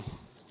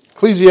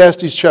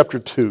Ecclesiastes chapter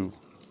 2.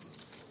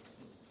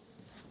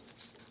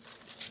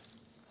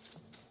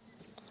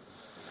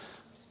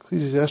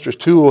 Ecclesiastes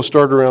 2, we'll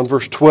start around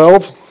verse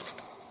 12.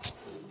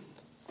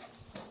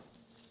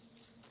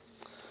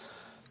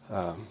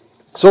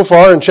 So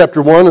far in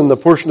chapter 1 and the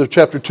portion of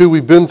chapter 2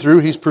 we've been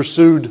through, he's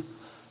pursued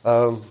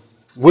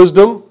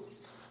wisdom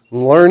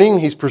and learning.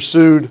 He's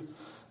pursued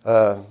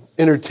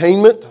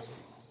entertainment.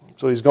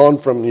 So he's gone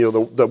from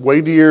the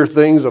weightier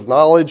things of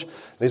knowledge, and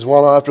he's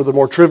gone after the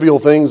more trivial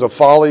things of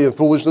folly and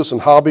foolishness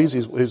and hobbies.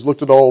 He's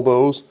looked at all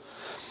those.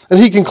 And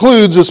he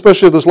concludes,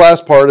 especially this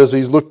last part, as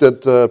he's looked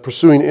at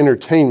pursuing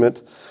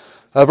entertainment.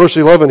 Verse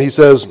 11, he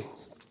says,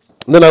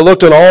 "Then I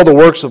looked on all the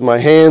works of my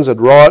hands had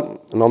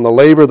wrought, and on the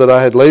labor that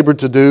I had labored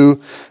to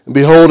do, and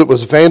behold, it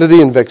was vanity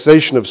and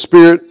vexation of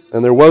spirit,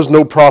 and there was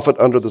no profit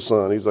under the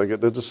sun." He's like,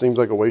 it just seems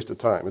like a waste of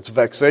time. It's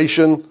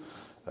vexation.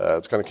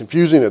 It's kind of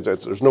confusing.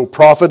 There's no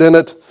profit in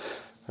it.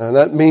 And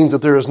that means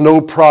that there is no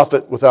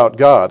profit without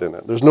God in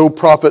it. There's no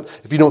profit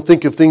if you don't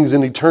think of things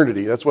in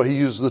eternity. That's why he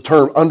uses the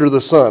term under the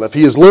sun. If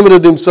he has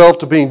limited himself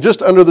to being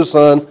just under the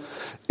sun,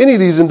 any of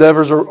these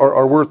endeavors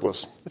are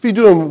worthless. If you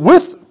do them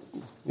with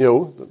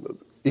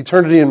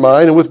eternity in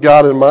mind and with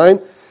God in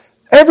mind,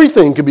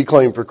 everything can be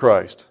claimed for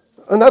Christ.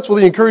 And that's what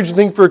the encouraging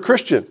thing for a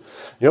Christian.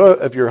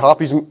 If your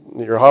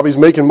hobby's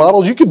making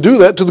models, you can do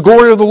that to the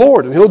glory of the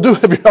Lord. And he'll do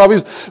it if your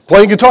hobby's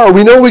playing guitar.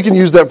 We know we can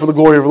use that for the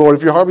glory of the Lord.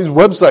 If your hobby's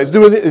websites,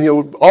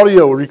 doing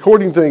audio,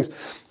 recording things,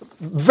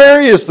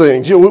 various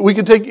things. We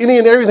can take any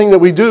and everything that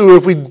we do,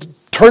 if we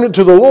turn it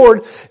to the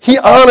Lord, he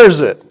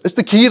honors it. It's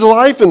the key to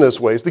life in this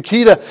way. It's the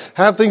key to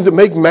have things that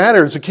make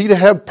matter. It's the key to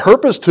have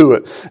purpose to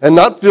it and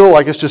not feel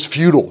like it's just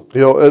futile.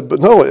 But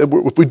no,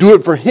 if we do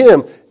it for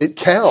him, it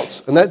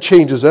counts, and that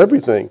changes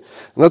everything.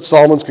 And that's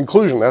Solomon's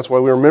conclusion. That's why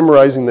we're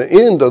memorizing the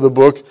end of the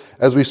book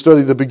as we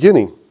study the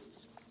beginning.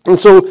 And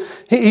so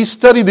he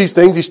studied these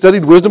things. He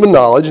studied wisdom and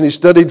knowledge, and he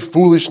studied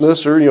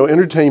foolishness or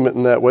entertainment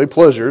in that way,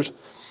 pleasures.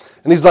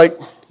 And he's like,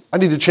 I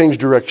need to change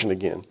direction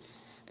again.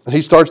 And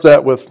he starts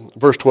that with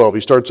verse 12. He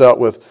starts out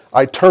with,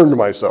 I turned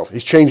myself.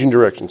 He's changing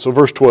direction. So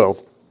verse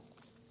 12.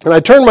 And I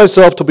turned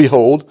myself to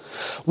behold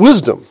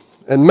wisdom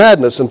and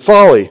madness and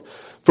folly.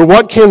 For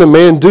what can the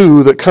man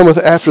do that cometh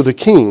after the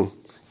king,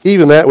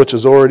 even that which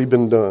has already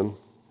been done?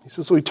 He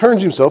says, so he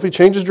turns himself, he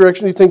changes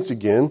direction, he thinks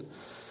again.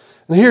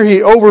 And here he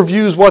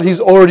overviews what he's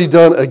already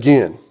done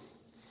again.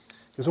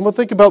 Because I'm going to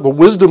think about the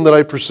wisdom that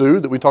I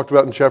pursued, that we talked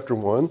about in chapter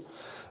 1.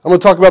 I'm going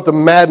to talk about the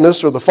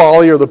madness or the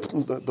folly or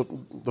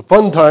the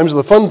fun times or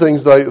the fun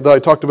things that I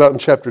talked about in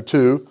chapter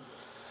 2.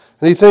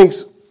 And he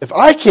thinks, if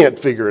I can't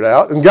figure it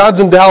out, and God's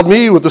endowed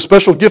me with the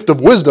special gift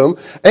of wisdom,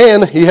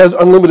 and he has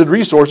unlimited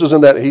resources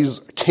in that he's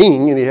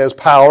king and he has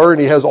power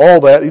and he has all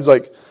that, he's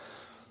like,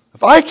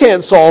 if I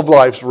can't solve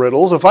life's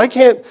riddles, if I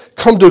can't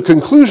come to a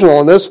conclusion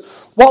on this,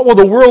 what will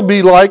the world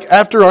be like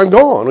after I'm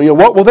gone?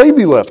 What will they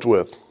be left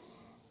with?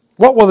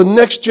 What will the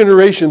next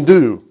generation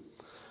do?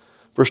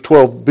 Verse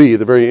 12b,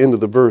 the very end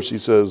of the verse, he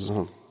says,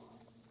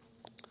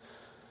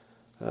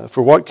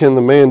 for what can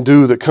the man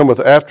do that cometh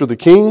after the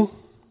king?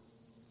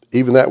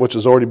 Even that which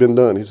has already been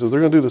done. He says,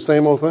 they're going to do the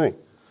same old thing.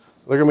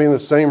 They're going to be in the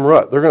same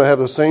rut. They're going to have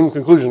the same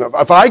conclusion.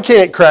 If I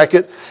can't crack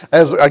it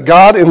as a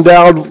God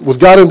endowed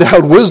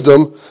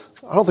wisdom,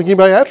 I don't think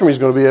anybody after me is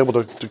going to be able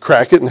to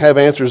crack it and have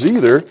answers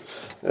either.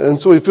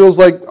 And so he feels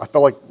like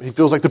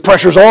the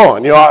pressure's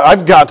on.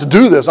 I've got to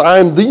do this.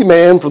 I'm the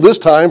man for this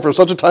time, for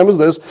such a time as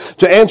this,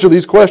 to answer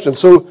these questions.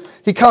 So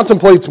he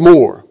contemplates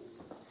more.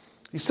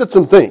 He sits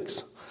and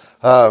thinks.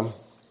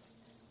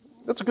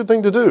 That's a good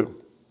thing to do.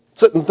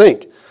 Sit and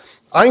think.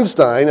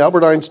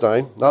 Albert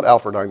Einstein, not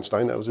Alfred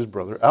Einstein, that was his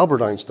brother,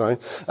 Albert Einstein.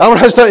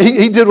 Albert Einstein,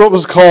 he did what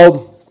was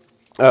called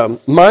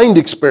mind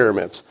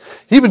experiments.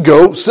 He would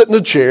go sit in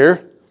a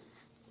chair,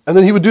 and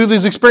then he would do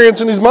these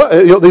experiments in his mind.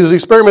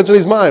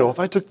 Well, if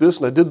I took this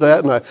and I did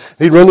that, and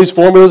he'd run these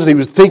formulas, and he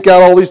would think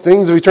out all these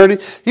things of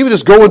eternity. He would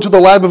just go into the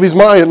lab of his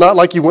mind, and not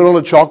like he went on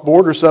a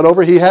chalkboard or sat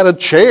over. He had a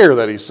chair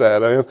that he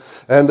sat in,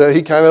 and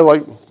he kind of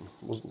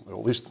at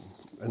least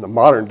in the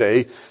modern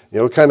day,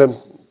 kind of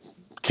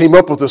came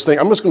up with this thing.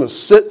 I'm just going to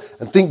sit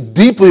and think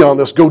deeply on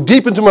this, go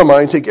deep into my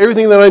mind, take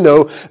everything that I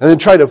know, and then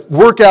try to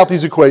work out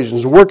these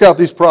equations, work out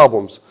these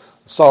problems.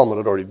 Solomon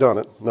had already done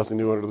it. Nothing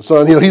new under the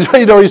sun.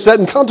 He'd already sat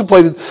and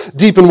contemplated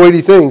deep and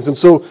weighty things. And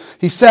so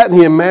he sat and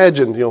he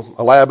imagined,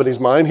 a lab in his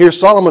mind. Here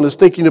Solomon is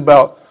thinking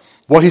about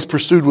what he's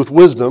pursued with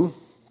wisdom.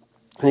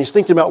 And he's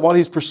thinking about what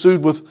he's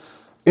pursued with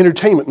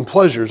entertainment and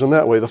pleasures in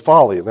that way, the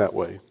folly in that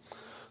way.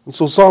 And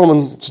so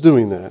Solomon's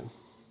doing that.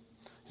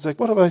 He's like,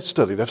 what have I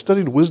studied? I've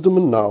studied wisdom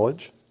and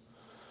knowledge,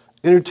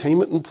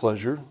 entertainment and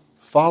pleasure,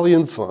 folly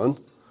and fun.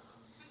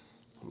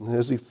 And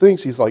as he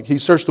thinks, he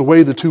starts to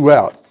weigh the two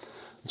out.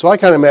 So I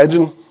kind of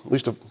imagine, at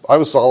least if I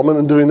was Solomon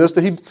and doing this,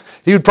 that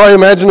he would probably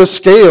imagine a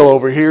scale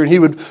over here, and he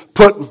would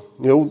put,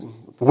 the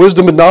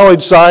wisdom and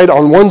knowledge side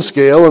on one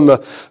scale, and the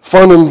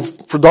fun and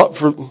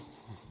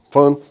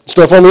fun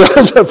stuff on the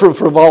other, for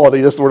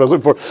frivolity, that's the word I was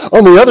looking for,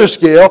 on the other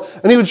scale,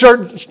 and he would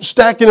start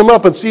stacking them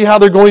up and see how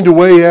they're going to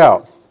weigh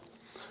out.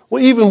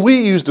 Well, even we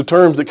use the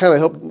terms that kind of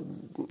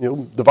help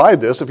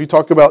divide this. If you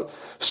talk about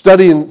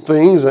studying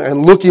things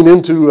and looking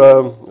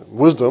into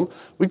wisdom,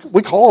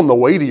 we call them the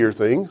weightier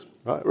things.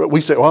 Right? We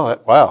say,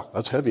 wow,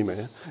 that's heavy,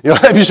 man.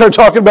 If you start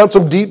talking about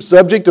some deep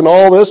subject and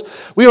all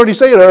this, we already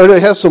say it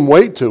already has some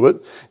weight to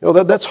it.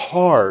 That's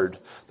hard.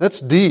 That's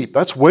deep.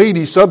 That's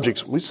weighty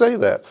subjects. We say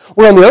that.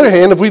 Well, on the other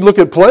hand, if we look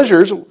at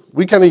pleasures,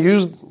 we kind of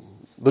use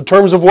the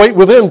terms of weight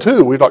with them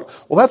too. We talk,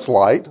 well, that's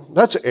light.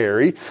 That's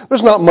airy.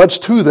 There's not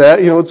much to that.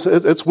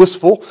 It's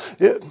wistful.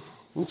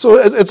 So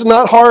it's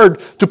not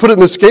hard to put it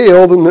in a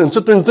scale and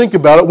sit there and think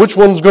about it. Which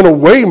one's going to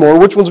weigh more?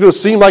 Which one's going to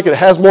seem like it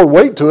has more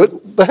weight to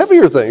it? The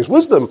heavier things,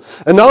 wisdom.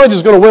 And knowledge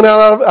is going to win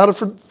out of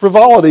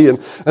frivolity and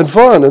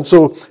fun. And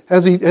so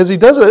as he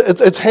does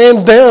it, it's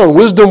hands down.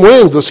 Wisdom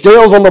wins. The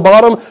scale's on the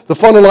bottom. The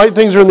fun and light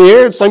things are in the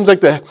air. It seems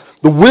like the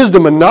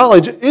wisdom and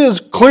knowledge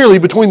is clearly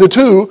between the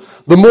two,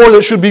 the more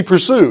that should be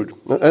pursued.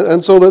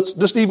 And so that's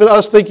just even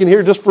us thinking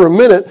here just for a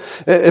minute,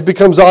 it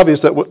becomes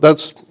obvious that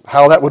that's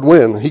how that would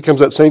win. He comes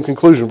to that same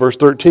conclusion, verse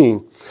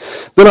 13.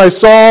 Then I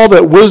saw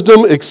that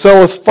wisdom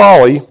excelleth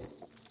folly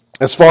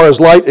as far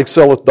as light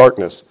excelleth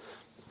darkness.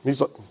 He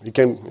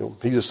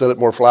just said it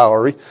more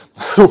flowery.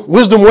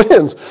 Wisdom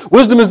wins.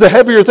 Wisdom is the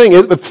heavier thing.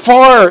 It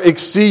far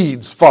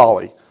exceeds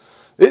folly.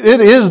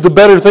 It is the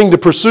better thing to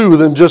pursue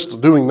than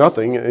just doing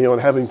nothing,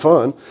 and having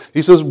fun.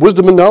 He says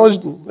wisdom and knowledge,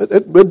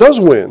 it does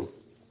win.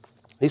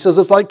 He says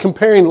it's like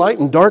comparing light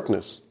and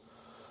darkness.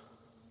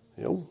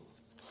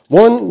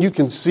 One you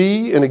can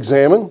see and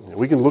examine.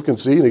 We can look and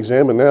see and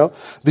examine now.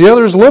 The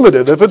other is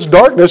limited. If it's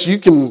darkness, you're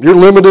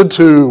limited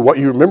to what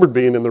you remembered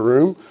being in the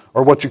room,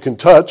 or what you can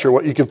touch, or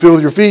what you can feel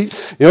with your feet.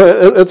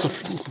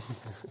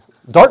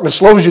 Darkness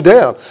slows you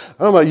down.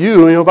 I don't know about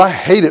you, but I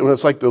hate it when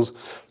it's like those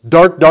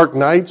dark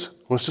nights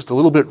when it's just a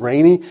little bit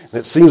rainy and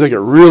it seems like it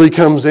really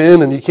comes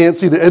in and you can't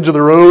see the edge of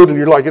the road and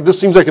you're like, it just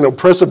seems like an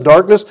oppressive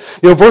darkness.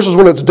 Versus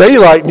when it's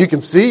daylight and you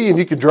can see and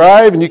you can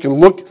drive and you can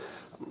look.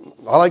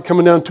 I like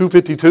coming down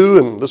 252,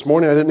 and this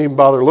morning I didn't even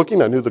bother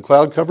looking. I knew the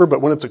cloud cover,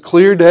 but when it's a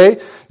clear day,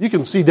 you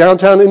can see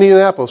downtown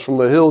Indianapolis from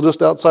the hill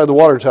just outside the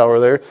water tower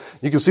there.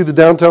 You can see the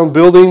downtown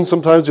building.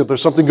 Sometimes if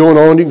there's something going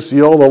on, you can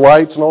see all the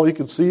lights and all. You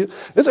can see it.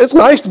 It's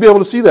nice to be able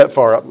to see that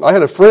far up. I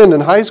had a friend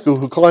in high school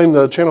who climbed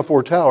the Channel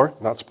 4 tower.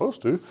 Not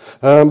supposed to,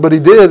 but he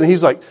did, and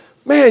he's like,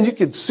 man, you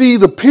could see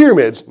the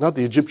pyramids, not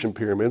the Egyptian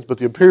pyramids, but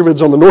the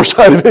pyramids on the north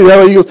side of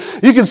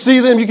it. You could see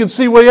them. You could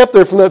see way up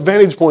there from that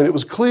vantage point. It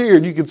was clear,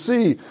 and you could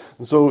see.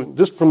 And so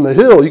just from the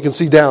hill, you can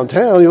see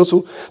downtown.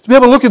 So to be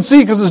able to look and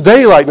see because it's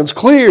daylight and it's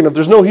clear, and if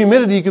there's no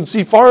humidity, you can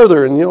see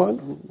farther. And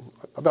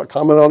I about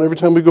comment on it every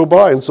time we go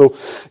by. And so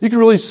you can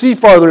really see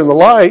farther in the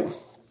light.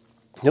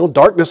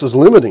 Darkness is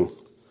limiting.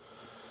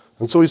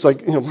 And so he's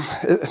like,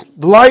 the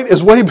light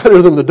is way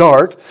better than the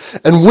dark,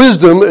 and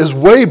wisdom is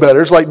way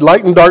better. It's like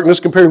light and darkness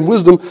comparing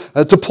wisdom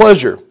to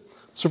pleasure.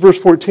 So verse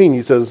 14,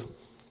 he says,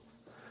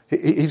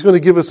 he's going to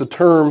give us a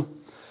term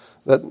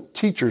that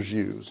teachers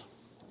use,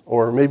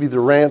 or maybe the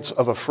rants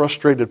of a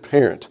frustrated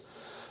parent.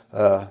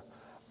 I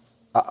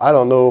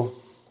don't know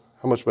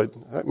how much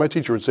my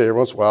teacher would say every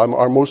once in a while.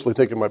 I'm mostly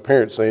thinking my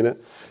parents saying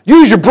it.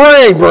 Use your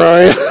brain,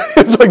 Brian.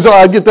 It's like, so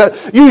I get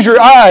that. Use your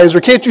eyes,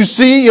 or can't you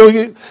see?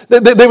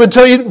 They would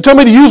tell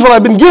me to use what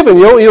I've been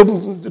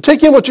given.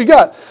 Take in what you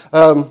got.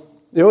 And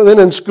then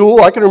in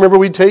school, I can remember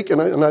we'd take,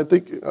 and I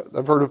think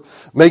I've heard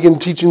of Megan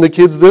teaching the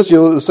kids this,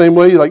 the same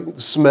way, like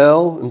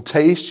smell and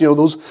taste,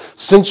 those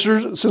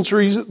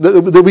sensories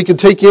that we could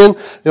take in,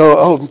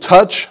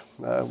 touch.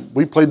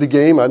 We played the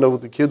game. I know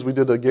with the kids, we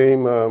did a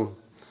game.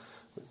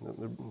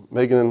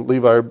 Megan and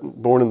Levi are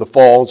born in the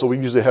fall, and so we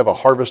usually have a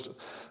harvest,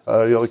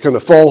 kind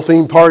of fall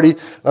theme party.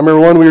 I remember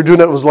one we were doing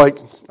that was like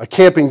a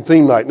camping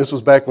theme night, and this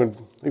was back when I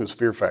think it was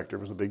Fear Factor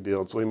was a big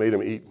deal, and so we made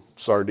them eat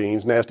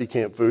sardines, nasty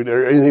camp food,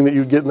 or anything that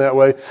you'd get in that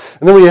way.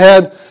 And then we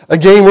had a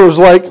game where it was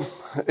like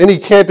any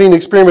camping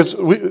experience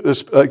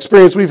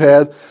we've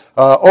had.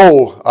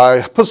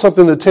 I put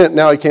something in the tent,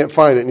 now I can't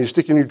find it.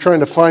 And you're trying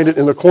to find it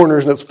in the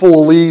corners, and it's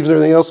full of leaves and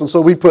everything else. And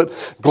so we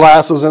put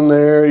glasses in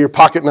there, your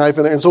pocket knife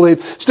in there. And so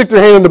they'd stick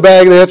their hand in the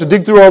bag, and they'd have to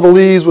dig through all the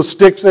leaves with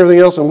sticks and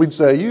everything else. And we'd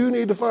say, you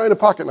need to find a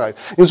pocket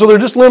knife. And so they're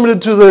just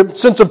limited to the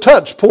sense of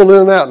touch, pulling in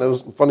and out. And it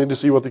was funny to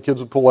see what the kids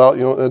would pull out,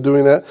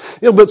 doing that.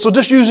 But so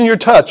just using your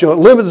touch, it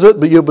limits it,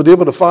 but you'll be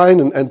able to find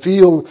and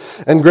feel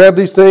and grab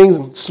these things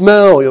and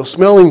smell,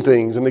 smelling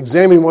things and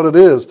examining what it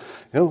is.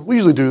 We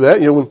usually do that,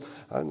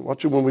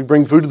 when we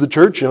bring food to the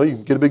church, you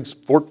get a big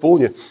forkful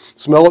and you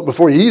smell it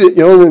before you eat it,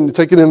 and you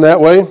take it in that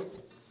way.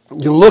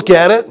 You look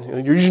at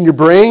it, you're using your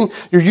brain,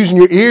 you're using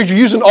your ears, you're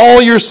using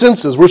all your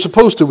senses. We're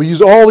supposed to. We use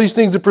all these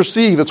things to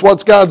perceive. It's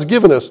what God's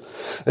given us.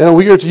 And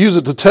we are to use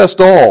it to test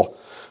all.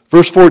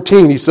 Verse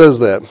 14, he says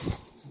that.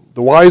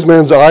 The wise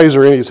man's eyes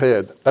are in his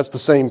head. That's the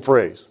same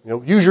phrase.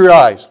 Use your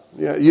eyes.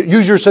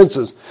 Use your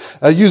senses.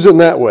 Use it in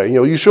that way.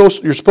 You're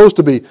supposed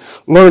to be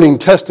learning,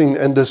 testing,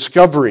 and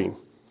discovering.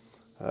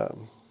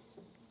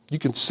 You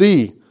can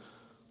see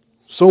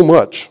so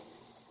much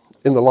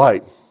in the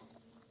light.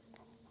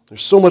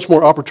 There's so much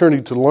more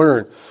opportunity to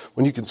learn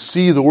when you can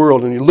see the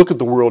world and you look at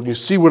the world and you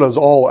see what is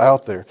all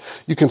out there.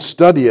 You can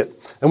study it.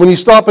 And when you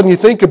stop and you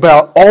think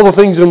about all the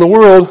things in the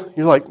world,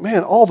 you're like,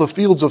 man, all the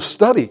fields of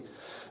study.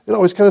 It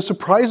always kind of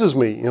surprises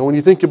me, when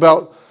you think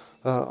about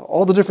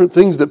all the different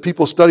things that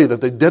people study,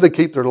 that they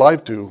dedicate their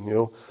life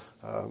to.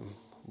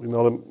 We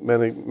met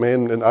a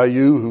man in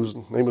IU whose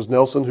name was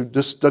Nelson, who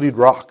just studied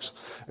rocks.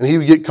 And he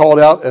would get called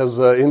out as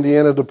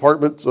Indiana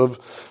Department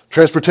of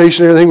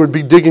Transportation and everything would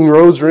be digging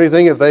roads or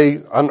anything. If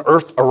they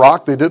unearthed a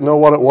rock, they didn't know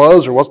what it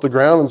was or what's the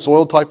ground and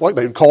soil type like,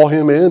 they'd call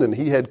him in, and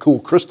he had cool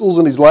crystals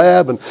in his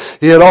lab, and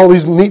he had all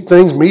these neat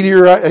things,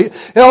 meteorite, he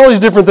had all these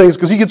different things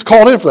because he gets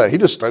called in for that. He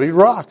just studied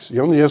rocks.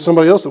 You have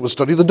somebody else that would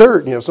study the dirt,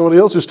 and you have somebody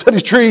else who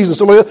studies trees, and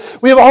somebody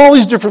else. We have all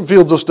these different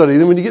fields of study.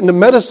 Then when you get into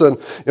medicine,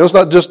 it's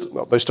not just,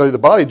 they study the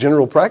body,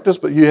 general practice,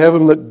 but you have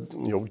them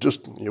that,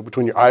 just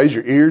between your eyes,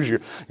 your ears, your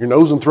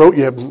nose and throat,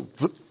 you have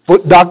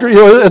foot doctor,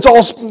 it's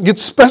all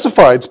gets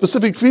specified,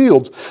 specific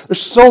fields.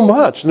 There's so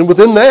much. And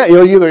within that,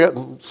 you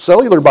got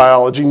cellular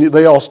biology,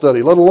 they all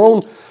study, let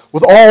alone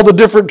with all the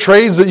different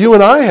trades that you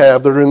and I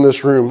have that are in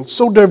this room. It's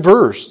so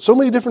diverse, so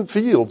many different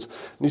fields.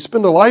 And you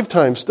spend a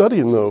lifetime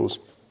studying those.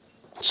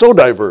 So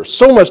diverse,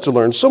 so much to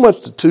learn, so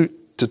much to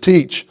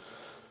teach.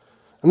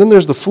 And then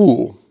there's the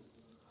fool.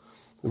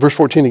 In verse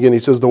 14 again, he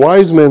says, the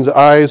wise man's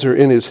eyes are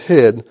in his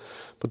head,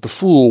 but the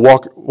fool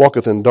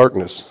walketh in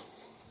darkness.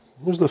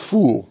 There's the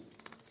fool.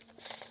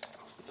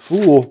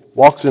 Fool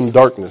walks in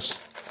darkness.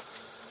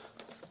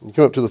 You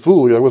come up to the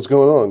fool, you're like, what's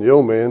going on?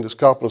 Yo, man, just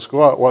copping a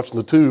squat, watching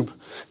the tube.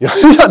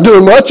 You're not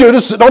doing much. You're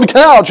just sitting on the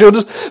couch. You're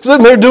just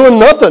sitting there doing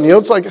nothing.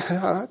 It's like,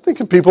 I think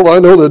of people I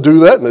know that do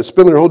that, and they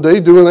spend their whole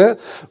day doing that.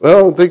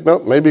 Well, I think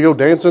about maybe go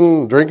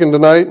dancing, drinking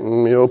tonight,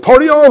 and,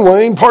 party on,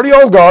 Wayne, party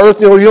on,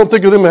 Garth. You don't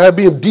think of them as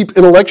being deep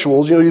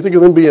intellectuals. You think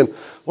of them being,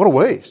 what a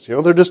waste.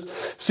 They're just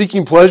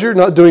seeking pleasure,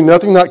 not doing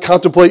nothing, not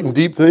contemplating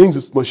deep things.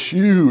 It's my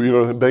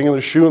shoe, banging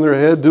their shoe in their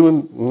head,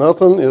 doing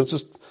nothing. It's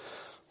just,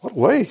 what a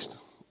waste.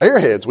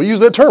 Airheads, we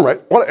use that term,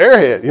 right? What an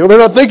airhead. They're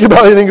not thinking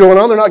about anything going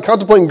on. They're not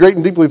contemplating great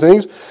and deeply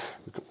things.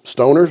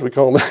 Stoners, we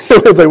call them,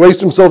 if they waste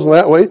themselves in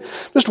that way.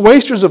 Just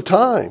wasters of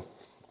time.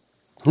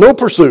 No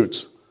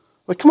pursuits.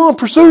 Like, come on,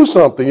 pursue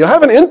something.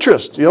 Have an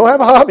interest.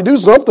 Have a hobby, do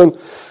something.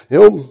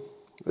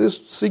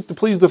 Just seek to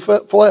please the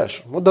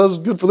flesh. What does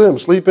good for them?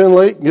 Sleep in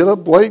late, get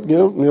up late,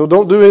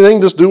 don't do anything,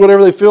 just do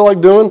whatever they feel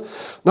like doing.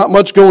 Not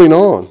much going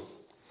on.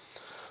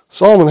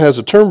 Solomon has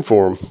a term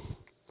for him,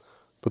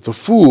 but the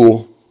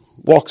fool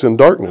walks in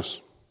darkness.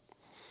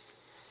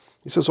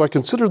 He says, so I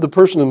consider the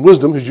person in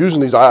wisdom who's using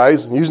these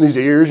eyes and using these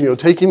ears,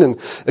 taking and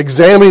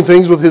examining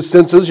things with his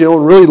senses,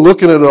 and really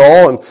looking at it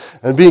all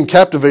and being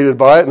captivated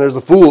by it. And there's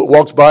the fool that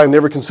walks by and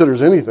never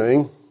considers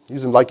anything.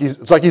 It's like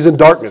he's in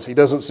darkness. He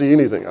doesn't see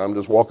anything. I'm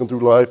just walking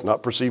through life,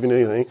 not perceiving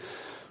anything.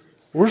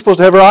 We're supposed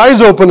to have our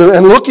eyes open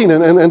and looking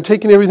and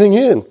taking everything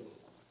in.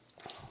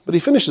 But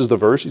he finishes the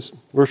verse.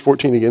 Verse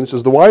 14 again. It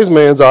says, the wise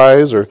man's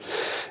eyes are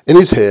in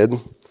his head,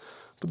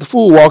 but the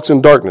fool walks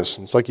in darkness.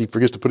 It's like he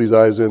forgets to put his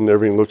eyes in and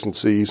everything looks and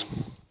sees.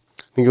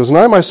 He goes, and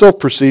I myself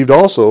perceived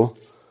also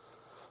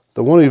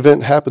that one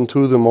event happened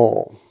to them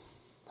all.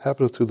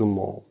 Happeneth to them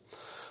all.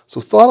 So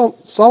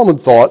Solomon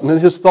thought, and then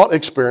his thought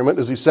experiment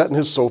as he sat in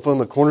his sofa in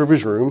the corner of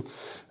his room,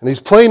 and he's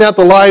playing out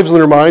the lives in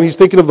their mind. He's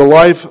thinking of the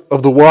life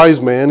of the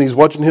wise man. He's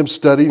watching him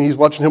study, and he's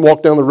watching him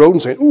walk down the road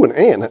and saying, ooh, an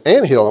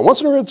anthill. And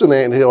what's an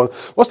anthill? And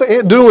what's the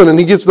ant doing? And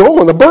he gets,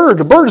 and the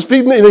bird is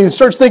feeding, and he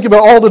starts thinking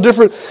about all the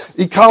different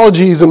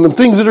ecologies and the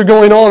things that are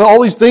going on,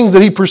 all these things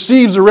that he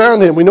perceives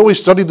around him. We know he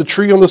studied the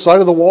tree on the side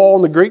of the wall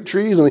and the great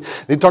trees, and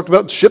he talked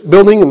about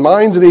shipbuilding and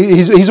mines, and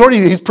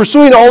he's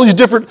pursuing all these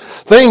different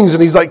things,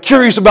 and he's like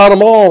curious about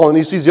them all, and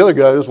he sees the other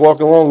guy just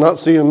walking along, not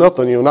seeing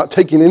nothing, not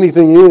taking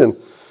anything in.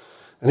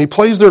 And he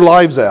plays their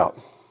lives out.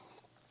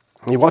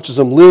 And he watches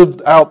them live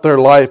out their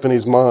life in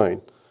his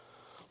mind.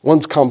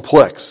 One's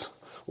complex.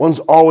 One's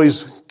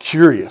always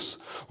curious.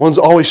 One's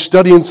always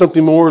studying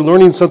something more,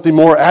 learning something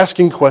more,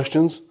 asking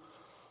questions.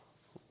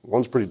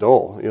 One's pretty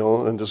dull,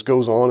 and just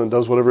goes on and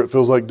does whatever it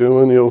feels like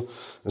doing.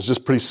 It's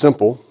just pretty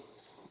simple.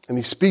 And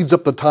he speeds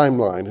up the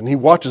timeline, and he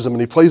watches them,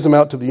 and he plays them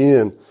out to the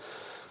end.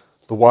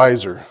 The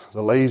wiser,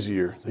 the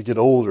lazier, they get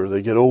older.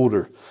 They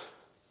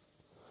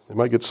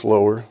might get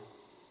slower.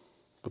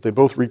 But they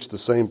both reach the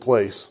same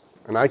place.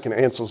 And I can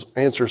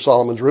answer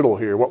Solomon's riddle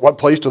here. What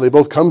place do they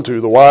both come to,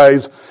 the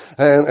wise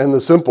and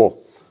the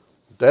simple?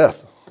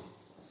 Death.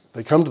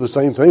 They come to the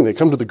same thing. They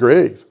come to the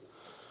grave.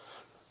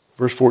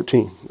 Verse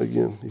 14,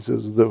 again, he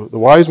says, the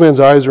wise man's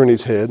eyes are in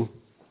his head,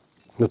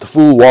 that the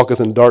fool walketh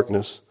in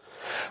darkness.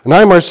 And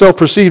I myself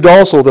perceived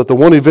also that the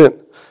one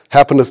event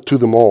happeneth to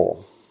them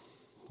all.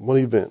 One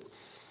event.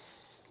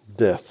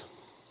 Death.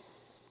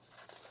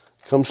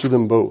 Comes to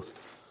them both.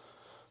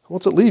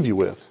 What's it leave you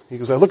with? He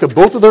goes, I look at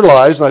both of their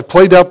lives, and I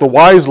played out the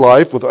wise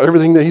life with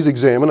everything that he's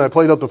examined. I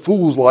played out the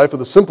fool's life or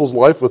the simple's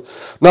life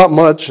with not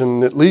much,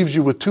 and it leaves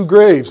you with two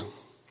graves,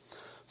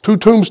 two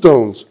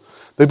tombstones.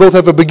 They both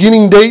have a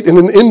beginning date and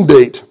an end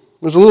date.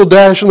 There's a little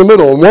dash in the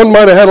middle, and one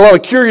might have had a lot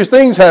of curious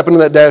things happen in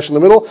that dash in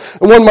the middle,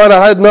 and one might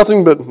have had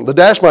nothing, but the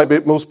dash might be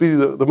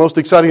the most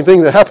exciting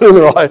thing that happened in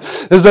their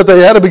life, is that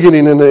they had a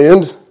beginning and an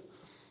end.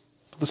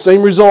 The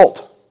same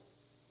result.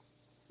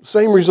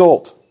 Same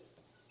result.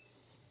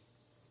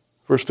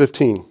 Verse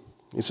 15.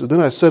 He says,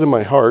 "Then I said in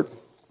my heart,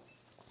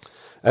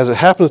 as it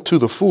happeneth to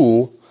the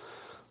fool,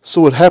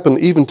 so it happened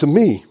even to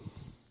me.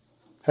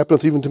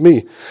 Happeneth even to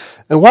me.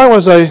 And why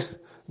was I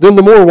then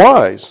the more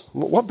wise?"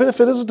 What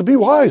benefit is it to be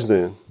wise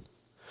then?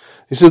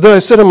 He said, "Then I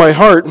said in my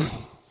heart,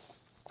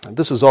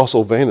 this is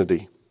also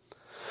vanity.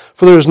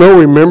 For there is no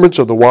remembrance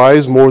of the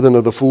wise more than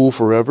of the fool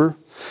forever.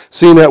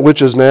 Seeing that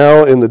which is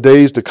now in the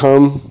days to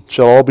come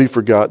shall all be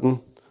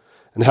forgotten.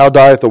 And how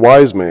dieth the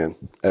wise man?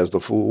 As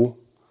the fool.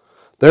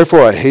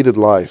 Therefore I hated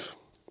life,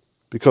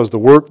 because the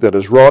work that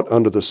is wrought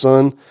under the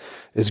sun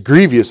is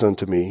grievous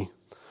unto me,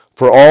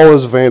 for all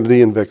is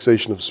vanity and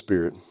vexation of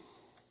spirit."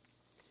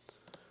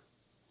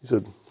 He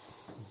said,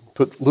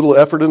 put little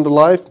effort into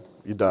life,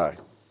 you die.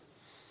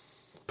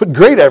 Put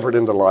great effort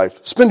into life.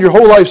 Spend your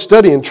whole life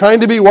studying,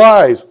 trying to be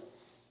wise,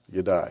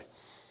 you die.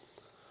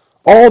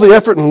 All the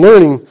effort and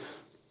learning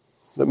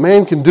that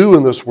man can do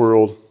in this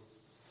world,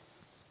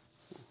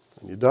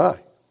 and you die.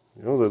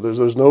 You know,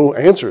 there's no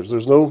answers.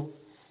 There's no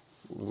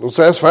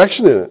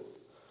satisfaction in it.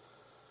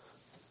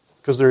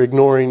 Because they're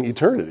ignoring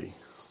eternity.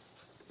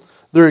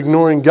 They're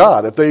ignoring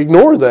God. If they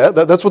ignore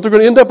that's what they're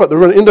going to end up with. They're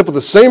going to end up with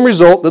the same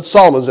result that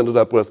Solomon's ended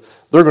up with.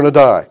 They're going to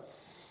die.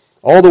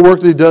 All the work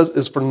that he does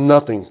is for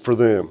nothing for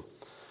them.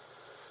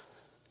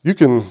 You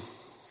can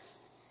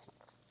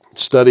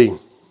study,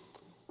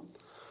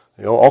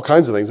 all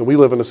kinds of things. And we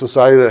live in a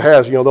society that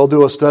has, they'll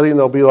do a study and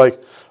they'll be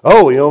like,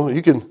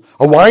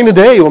 a wine a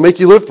day will make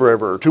you live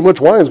forever. Or too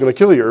much wine is going to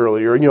kill you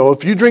early. Or,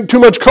 if you drink too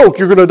much Coke,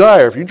 you're going to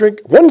die. Or if you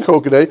drink one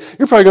Coke a day,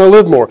 you're probably going to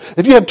live more.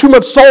 If you have too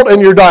much salt in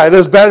your diet,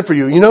 that's bad for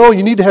you.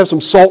 You need to have some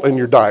salt in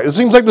your diet. It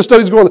seems like the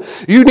study's going,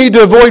 you need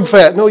to avoid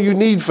fat. No, you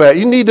need fat.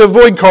 You need to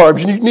avoid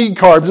carbs. You need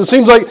carbs. It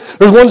seems like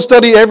there's one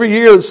study every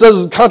year that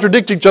says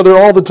contradict each other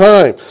all the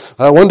time.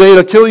 One day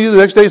it'll kill you. The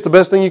next day it's the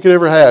best thing you can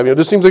ever have. It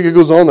just seems like it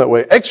goes on that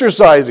way.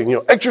 Exercising,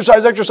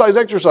 exercise.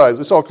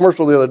 I saw a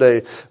commercial the other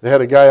day. They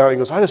had a guy out. He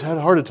goes, "I just had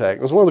a heart attack."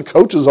 It was one of the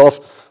coaches off,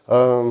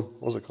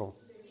 what was it called?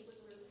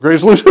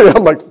 Greatest Loser.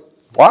 I'm like,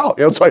 wow.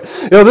 It's like,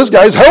 this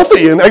guy's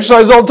healthy and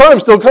exercises all the time,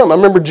 still come. I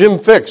remember Jim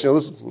Fix.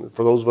 This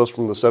for those of us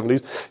from the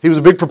 70s. He was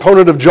a big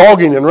proponent of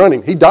jogging and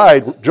running. He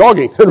died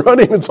jogging and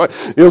running. It's like,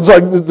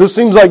 this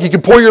seems like you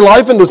could pour your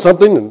life into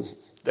something and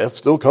death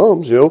still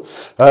comes,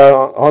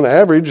 on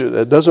average,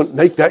 it doesn't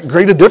make that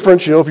great a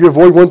difference, if you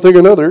avoid one thing or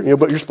another,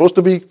 but you're supposed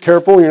to be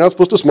careful, you're not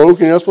supposed to smoke,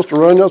 you're not supposed to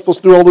run, you're not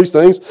supposed to do all these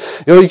things.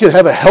 You can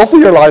have a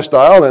healthier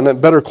lifestyle and a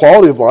better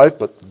quality of life,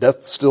 but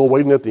death's still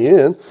waiting at the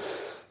end.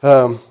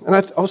 And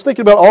I was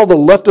thinking about all the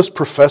leftist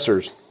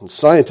professors and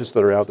scientists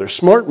that are out there,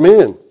 smart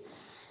men.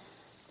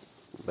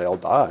 They all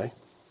die,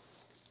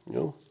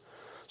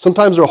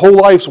 Sometimes their whole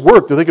life's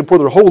work that they can pour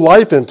their whole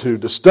life into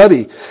to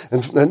study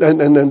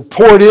and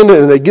pour it in,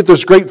 and they get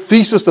this great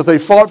thesis that they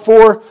fought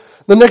for.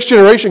 The next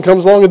generation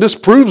comes along and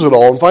disproves it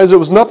all and finds it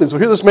was nothing. So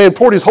here this man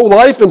poured his whole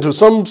life into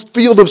some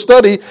field of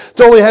study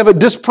to only have it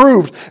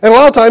disproved. And a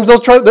lot of times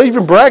they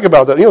even brag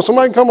about that.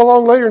 Somebody can come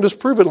along later and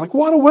disprove it. Like,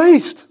 what a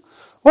waste.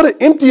 What an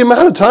empty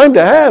amount of time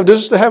to have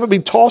just to have it be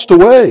tossed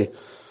away.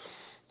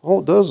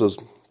 All it does is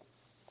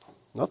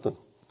nothing,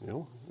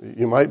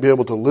 You might be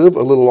able to live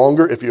a little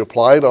longer if you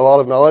applied a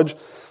lot of knowledge,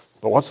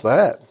 but what's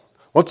that?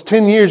 What's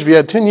 10 years if you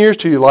had 10 years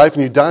to your life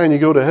and you die and you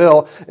go to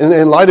hell? And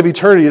in light of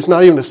eternity, it's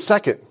not even a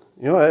second.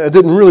 It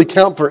didn't really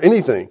count for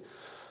anything.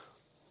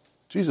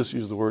 Jesus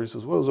used the word, he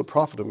says, what does it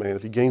profit a man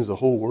if he gains the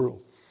whole world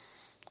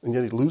and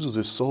yet he loses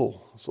his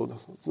soul? So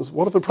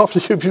what if it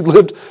profited you if you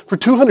lived for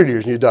 200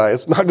 years and you die?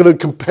 It's not going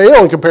to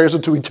pale in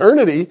comparison to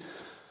eternity.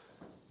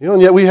 And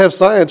yet we have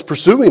science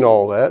pursuing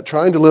all that,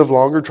 trying to live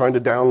longer, trying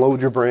to download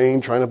your brain,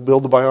 trying to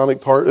build the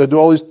bionic part,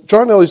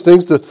 trying all these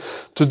things to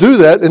do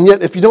that. And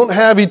yet if you don't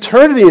have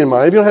eternity in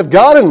mind, if you don't have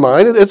God in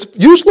mind, it's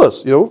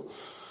useless,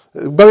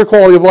 Better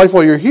quality of life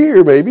while you're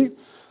here, maybe,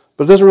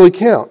 but it doesn't really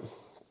count.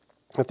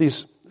 That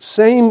these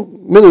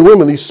same men and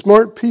women, these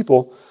smart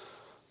people,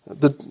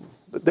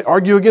 they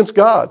argue against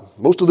God.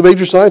 Most of the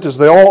major scientists,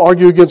 they all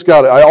argue against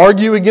God. I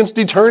argue against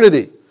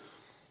eternity.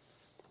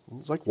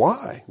 It's like,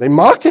 why? They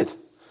mock it.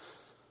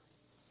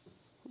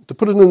 To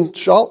put it in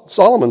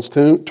Solomon's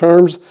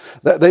terms,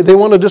 they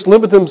want to just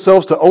limit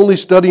themselves to only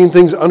studying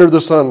things under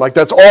the sun. Like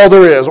that's all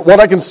there is.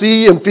 What I can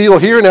see and feel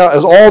here now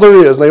is all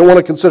there is. They don't want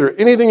to consider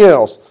anything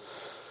else.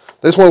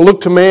 They just want to look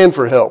to man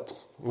for help.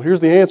 Well, here's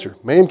the answer.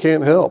 Man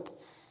can't help.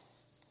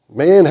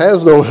 Man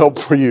has no help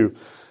for you.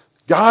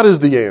 God is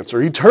the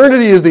answer.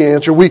 Eternity is the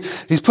answer.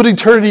 He's put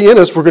eternity in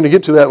us. We're going to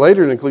get to that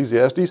later in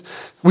Ecclesiastes.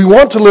 We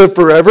want to live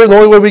forever, and the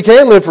only way we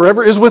can live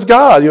forever is with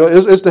God,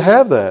 is to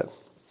have that.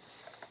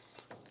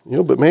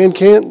 But man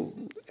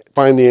can't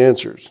find the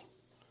answers.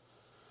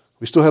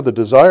 We still have the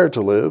desire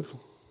to live,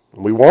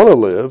 and we want to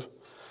live,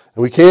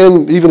 and we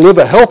can even live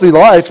a healthy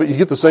life, but you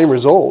get the same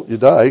result. You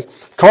die.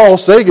 Carl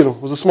Sagan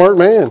was a smart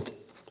man.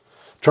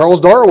 Charles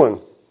Darwin,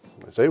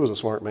 I say he was a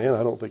smart man.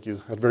 I don't think he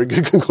had very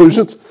good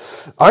conclusions.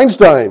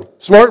 Einstein,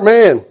 smart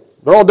man.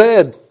 They're all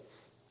dead.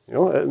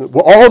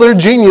 All their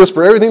genius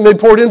for everything they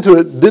poured into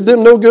it did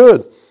them no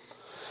good.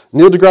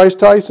 Neil deGrasse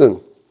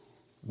Tyson,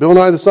 Bill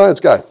Nye the Science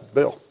Guy.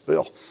 Bill.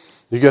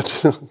 You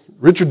got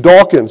Richard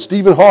Dawkins,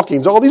 Stephen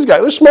Hawking, all these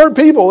guys. They're smart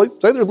people. They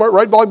say they're smart,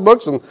 write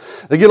books, and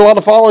they get a lot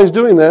of followings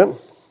doing that.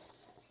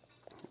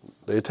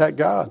 They attack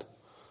God.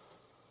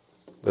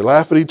 They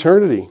laugh at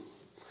eternity.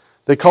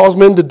 They cause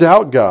men to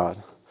doubt God.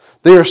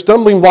 They are a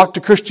stumbling block to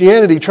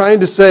Christianity, trying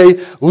to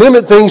say,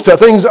 limit things to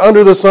things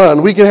under the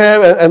sun. We can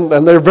have,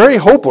 and they're very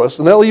hopeless,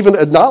 and they'll even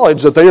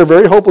acknowledge that they are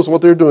very hopeless in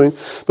what they're doing.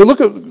 But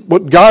look at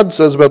what God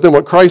says about them,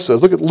 what Christ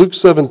says. Look at Luke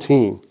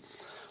 17.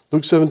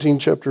 Luke 7,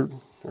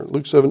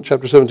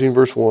 chapter 17,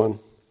 verse 1.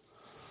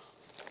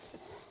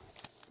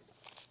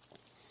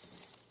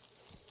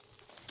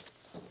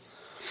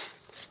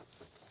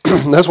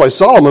 That's why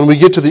Solomon, we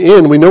get to the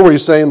end, we know where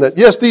he's saying that,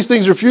 yes, these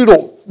things are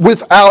futile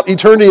without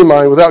eternity in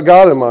mind, without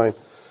God in mind.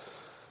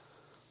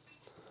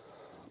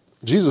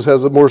 Jesus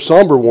has a more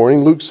somber warning.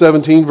 Luke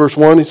 17, verse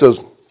 1, he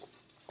says,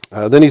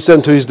 then he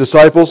said to his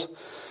disciples,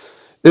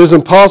 it is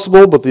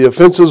impossible, but the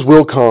offenses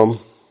will come.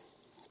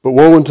 But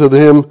woe unto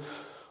him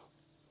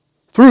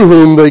through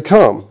whom they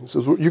come. He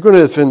says, you're going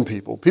to offend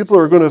people. People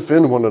are going to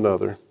offend one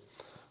another.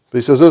 But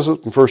he says this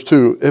in verse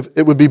 2, if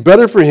it would be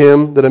better for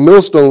him that a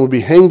millstone would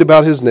be hanged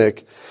about his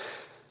neck,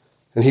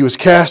 and he was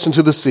cast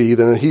into the sea,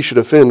 than that he should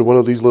offend one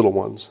of these little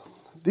ones.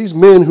 These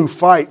men who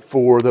fight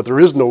for that there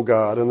is no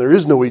God and there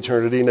is no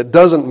eternity and it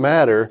doesn't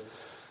matter,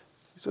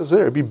 he says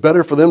there, it'd be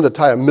better for them to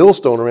tie a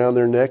millstone around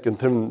their neck and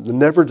them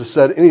never to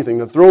set anything,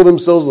 to throw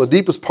themselves in the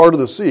deepest part of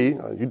the sea.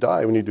 You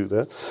die when you do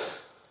that. He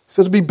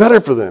says it'd be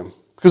better for them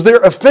because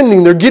they're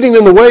offending, they're getting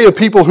in the way of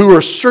people who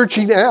are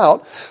searching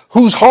out,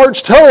 whose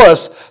hearts tell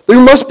us there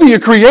must be a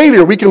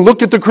creator. We can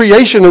look at the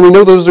creation and we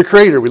know there's a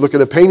creator. We look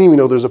at a painting, we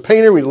know there's a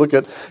painter. We look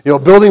at a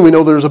building, we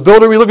know there's a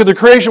builder. We look at the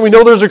creation, we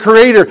know there's a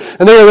creator.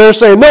 And they're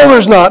saying, no,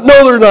 there's not.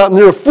 And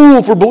they're a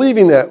fool for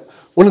believing that.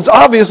 When it's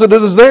obvious that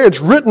it is there, it's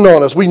written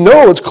on us. We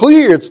know, it's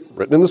clear, it's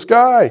written in the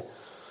sky.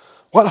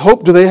 What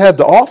hope do they have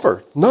to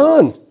offer?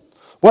 None.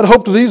 What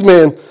hope do these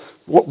men?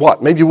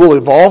 What? Maybe we'll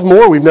evolve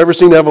more. We've never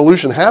seen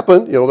evolution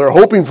happen. They're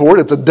hoping for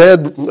it. It's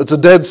a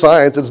dead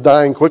science. It's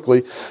dying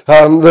quickly.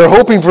 They're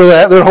hoping for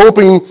that. They're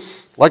hoping,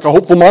 like a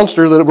hopeful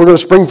monster, that we're going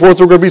to spring forth.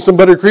 We're going to be some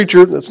better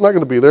creature. It's not going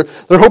to be there.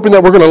 They're hoping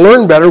that we're going to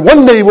learn better.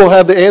 One day we'll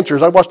have the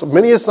answers. I watched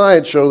many a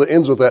science show that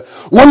ends with that.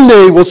 One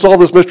day we'll solve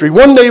this mystery.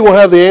 One day we'll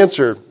have the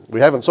answer. We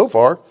haven't so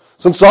far.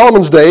 Since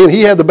Solomon's day, and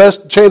he had the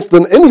best chance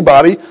than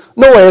anybody,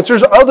 no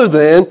answers other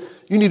than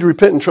you need to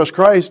repent and trust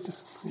Christ.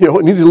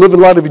 You need to live in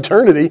light of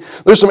eternity.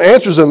 There's some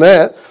answers in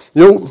that.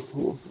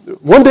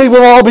 One day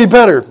we'll all be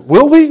better.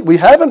 Will we? We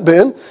haven't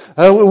been.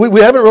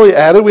 We haven't really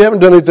added. We haven't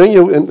done anything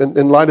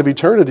in light of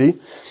eternity.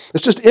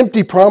 It's just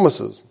empty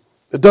promises.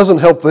 It doesn't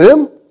help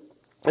them.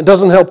 It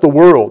doesn't help the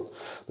world.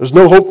 There's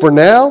no hope for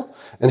now.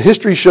 And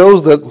history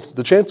shows that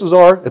the chances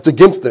are it's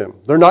against them.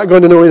 They're not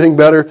going to know anything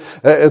better.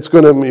 It's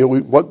going to,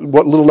 what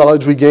little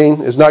knowledge we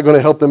gain is not going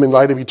to help them in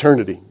light of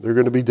eternity. They're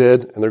going to be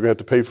dead and they're going to have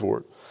to pay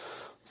for it.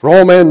 For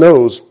all man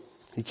knows,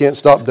 he can't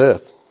stop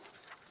death.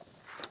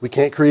 We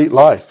can't create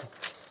life.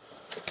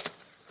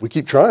 We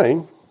keep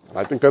trying.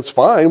 I think that's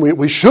fine.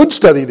 We should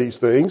study these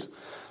things,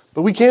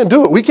 but we can't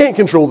do it. We can't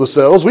control the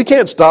cells. We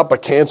can't stop a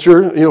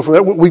cancer. From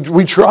that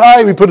we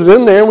try. We put it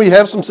in there, and we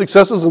have some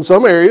successes in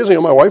some areas.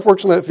 My wife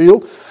works in that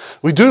field.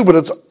 We do, but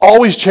it's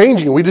always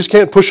changing. We just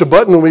can't push a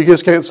button, and we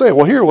just can't say,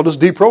 "Well, here, we'll just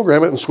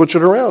deprogram it and switch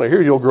it around. Or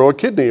here, you'll grow a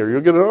kidney, or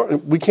you'll get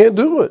an." We can't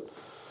do it.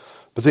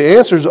 But the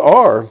answers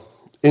are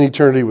in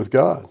eternity with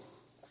God.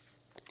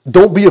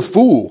 Don't be a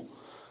fool.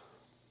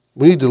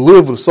 We need to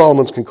live with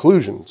Solomon's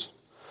conclusions.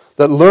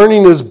 That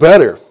learning is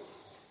better.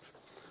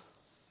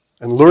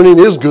 And learning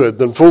is good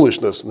than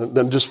foolishness,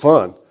 than just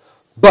fun.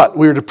 But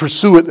we are to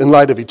pursue it in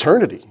light of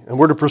eternity. And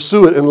we're to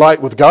pursue it in light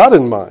with God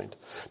in mind.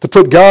 To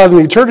put God and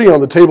eternity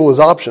on the table as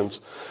options.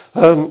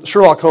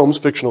 Sherlock Holmes,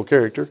 fictional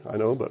character, I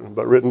know,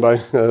 but written by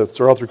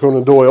Sir Arthur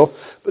Conan Doyle.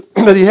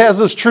 But he has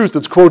this truth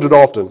that's quoted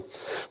often.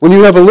 When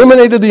you have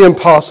eliminated the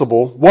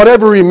impossible,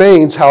 whatever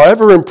remains,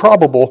 however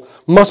improbable,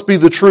 must be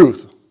the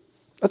truth.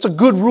 That's a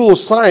good rule of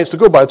science to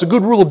go by. It's a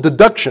good rule of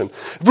deduction.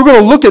 If we're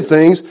going to look at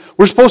things,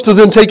 we're supposed to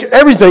then take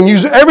everything,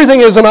 use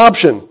everything as an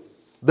option.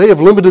 They have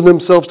limited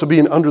themselves to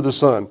being under the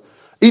sun.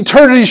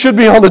 Eternity should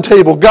be on the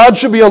table. God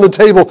should be on the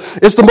table.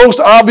 It's the most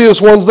obvious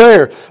ones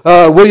there.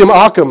 William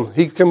Ockham,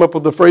 he came up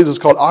with the phrase, it's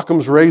called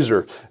Occam's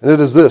razor. And it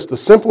is this: the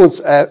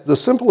simplest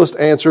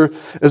answer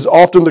is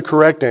often the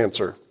correct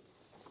answer.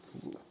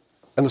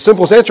 And the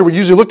simplest answer, we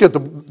usually look at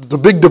the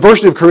big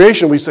diversity of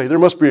creation. We say, there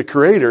must be a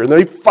creator. And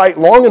they fight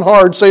long and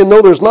hard saying,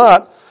 no, there's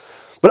not.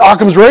 But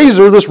Occam's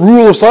razor, this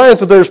rule of science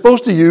that they're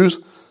supposed to use,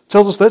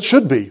 tells us that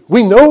should be.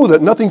 We know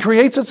that nothing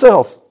creates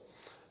itself.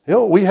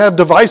 We have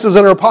devices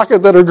in our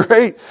pocket that are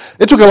great.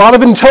 It took a lot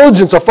of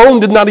intelligence. A phone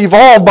did not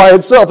evolve by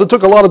itself. It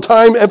took a lot of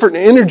time, effort, and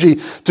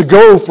energy to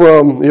go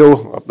from,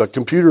 the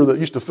computer that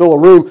used to fill a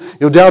room,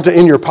 down to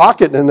in your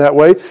pocket in that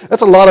way.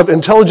 That's a lot of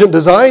intelligent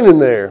design in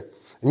there.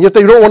 And yet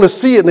they don't want to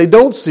see it, and they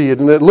don't see it,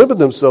 and they limit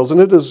themselves, and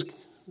it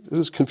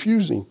is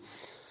confusing.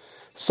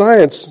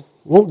 Science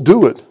won't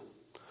do it.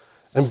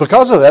 And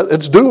because of that,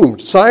 it's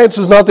doomed. Science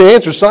is not the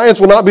answer. Science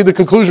will not be the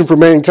conclusion for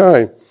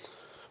mankind.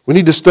 We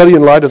need to study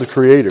in light of the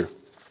Creator.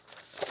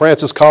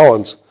 Francis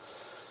Collins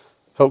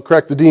helped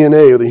crack the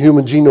DNA of the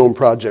Human Genome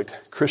Project,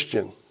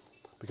 Christian,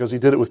 because he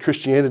did it with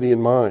Christianity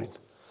in mind.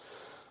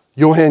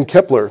 Johann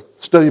Kepler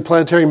studied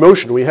planetary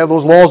motion. We have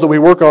those laws that we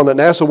work on that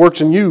NASA works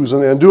and uses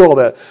and do all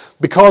that.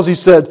 Because he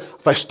said,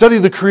 if I study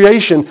the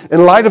creation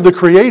in light of the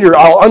Creator,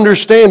 I'll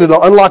understand it,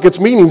 I'll unlock its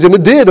meanings. And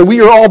it did, and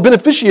we are all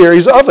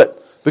beneficiaries of it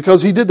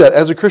because he did that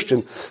as a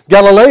Christian.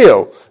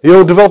 Galileo,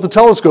 developed a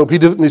telescope.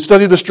 He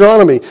studied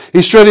astronomy.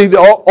 He studied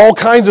all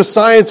kinds of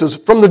sciences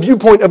from the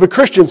viewpoint of a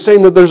Christian,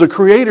 saying that there's a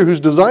Creator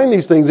who's designed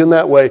these things in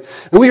that way.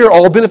 And we are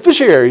all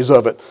beneficiaries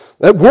of it.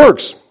 That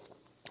works.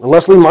 And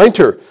Leslie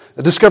Minter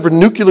discovered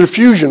nuclear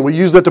fusion. We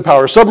use that to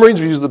power submarines.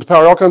 We use it to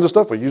power all kinds of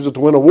stuff. We use it to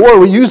win a war.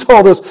 We used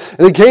all this.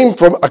 And it came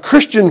from a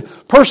Christian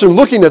person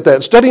looking at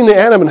that, studying the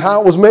atom and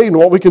how it was made and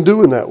what we can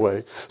do in that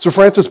way. So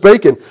Francis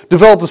Bacon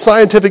developed a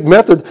scientific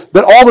method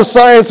that all the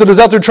science that is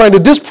out there trying to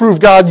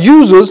disprove God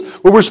uses,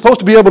 where we're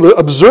supposed to be able to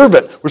observe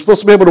it. We're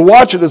supposed to be able to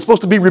watch it. It's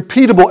supposed to be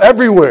repeatable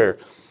everywhere.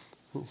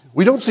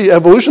 We don't see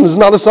evolution. It's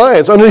not a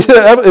science.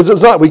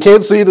 It's not. We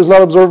can't see it. It's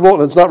not observable,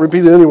 and it's not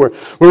repeated anywhere.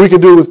 Where we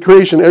can do it with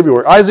creation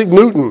everywhere. Isaac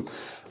Newton,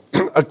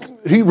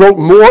 he wrote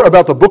more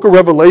about the book of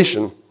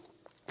Revelation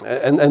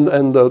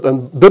and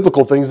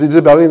biblical things than he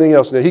did about anything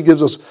else. Now, he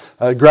gives us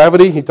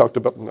gravity. He talked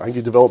about,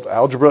 he developed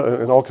algebra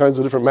and all kinds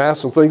of different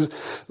maths and things.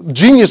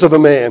 Genius of a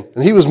man.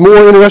 And he was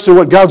more interested in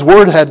what God's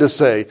Word had to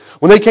say.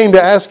 When they came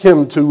to ask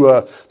him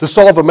to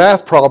solve a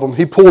math problem,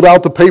 he pulled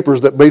out the papers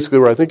that basically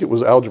were, I think it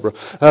was algebra,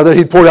 that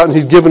he'd poured out and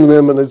he'd given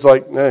them, and it's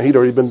like, he'd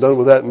already been done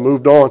with that and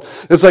moved on.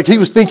 It's like he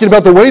was thinking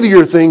about the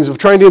weightier things of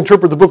trying to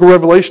interpret the book of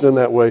Revelation in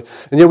that way.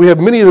 And yet we have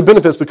many of the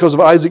benefits because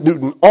of Isaac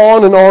Newton.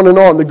 On and on and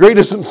on. The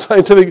greatest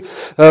scientific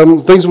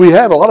things we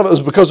have, a lot of it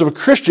was because of a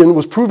Christian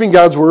was proving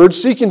God's Word,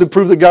 seeking to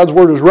prove that God's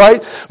Word is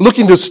right,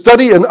 looking to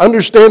study and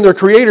understand their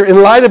Creator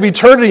in light of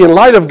eternity, in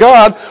light of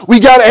God. We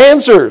got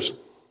answers.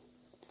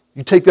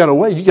 You take that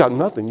away, you got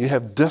nothing. You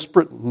have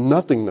desperate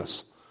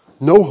nothingness.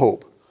 No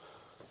hope.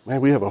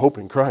 Man, we have a hope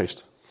in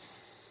Christ.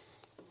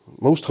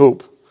 Most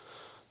hope.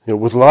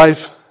 With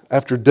life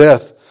after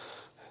death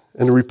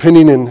and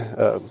repenting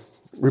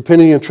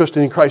and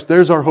trusting in Christ,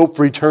 there's our hope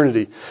for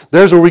eternity.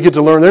 There's where we get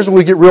to learn. There's where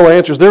we get real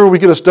answers. There's where we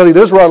get to study.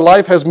 There's where our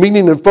life has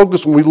meaning and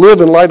focus when we live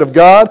in light of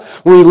God,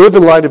 when we live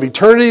in light of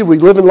eternity, we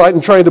live in light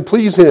and trying to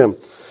please Him.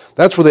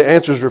 That's where the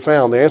answers are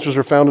found. The answers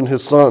are found in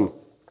His Son.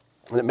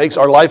 And it makes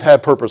our life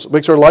have purpose. It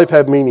makes our life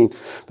have meaning.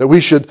 That we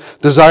should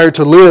desire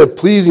to live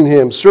pleasing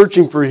Him,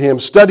 searching for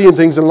Him, studying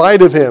things in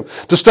light of Him.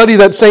 To study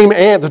that same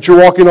ant that you're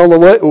walking on the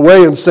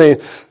way and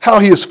saying how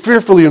He is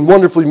fearfully and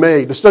wonderfully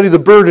made. To study the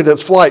bird in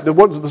its flight,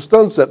 the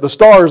sunset, the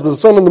stars, the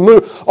sun and the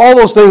moon. All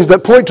those things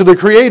that point to the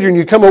Creator, and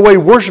you come away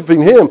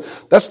worshiping Him.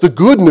 That's the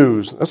good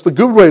news. That's the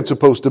good way it's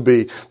supposed to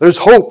be. There's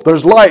hope,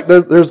 there's light,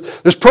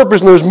 there's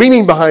purpose, and there's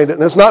meaning behind it.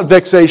 And it's not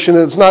vexation,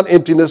 and it's not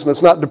emptiness, and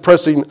it's not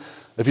depressing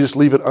if you just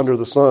leave it under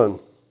the sun.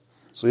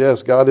 So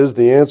yes, God is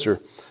the answer.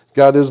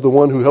 God is the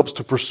one who helps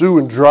to pursue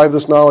and drive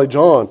this knowledge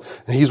on.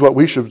 And He's what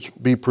we should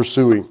be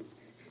pursuing.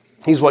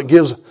 He's what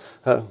gives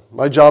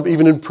my job,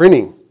 even in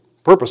printing,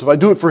 purpose. If I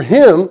do it for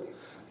Him,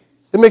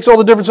 it makes all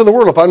the difference in the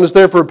world. If I'm just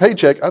there for a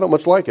paycheck, I don't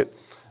much like it.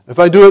 If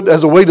I do it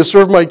as a way to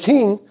serve my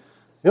King,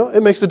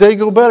 it makes the day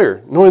go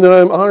better, knowing that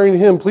I'm honoring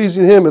Him,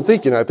 pleasing Him, and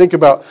thinking. I think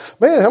about,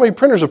 man, how many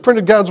printers have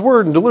printed God's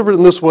Word and delivered it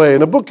in this way,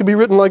 and a book can be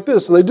written like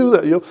this, and they do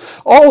that.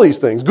 All these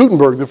things.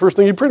 Gutenberg, the first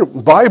thing he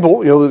printed, Bible,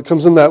 that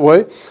comes in that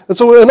way. And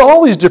so in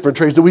all these different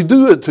trades that we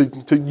do it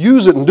to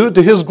use it and do it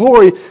to His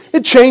glory,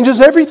 it changes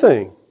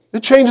everything.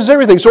 It changes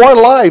everything. So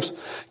our lives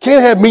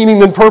can't have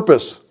meaning and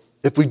purpose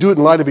if we do it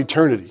in light of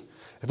eternity.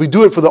 If we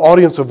do it for the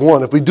audience of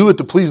one, if we do it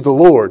to please the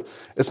Lord,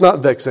 it's not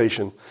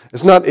vexation.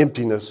 It's not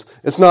emptiness.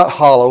 It's not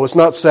hollow. It's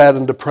not sad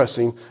and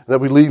depressing that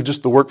we leave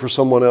just the work for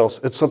someone else.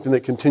 It's something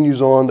that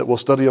continues on, that we'll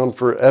study on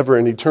forever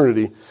in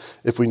eternity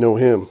if we know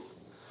Him.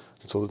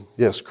 So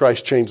yes,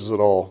 Christ changes it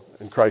all,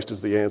 and Christ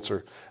is the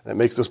answer. And it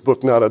makes this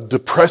book not a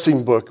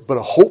depressing book, but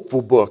a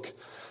hopeful book.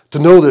 To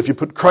know that if you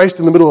put Christ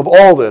in the middle of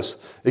all this,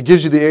 it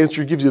gives you the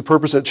answer, it gives you the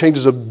purpose, and it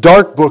changes a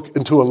dark book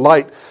into a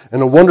light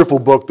and a wonderful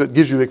book that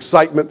gives you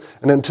excitement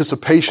and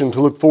anticipation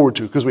to look forward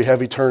to because we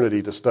have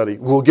eternity to study.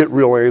 We'll get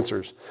real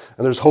answers,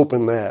 and there's hope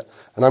in that.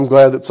 And I'm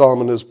glad that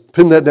Solomon has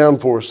pinned that down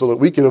for us so that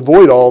we can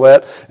avoid all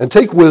that and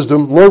take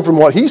wisdom, learn from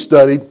what he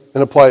studied,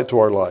 and apply it to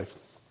our life.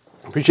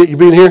 Appreciate you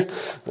being here.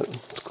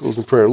 Let's close in prayer.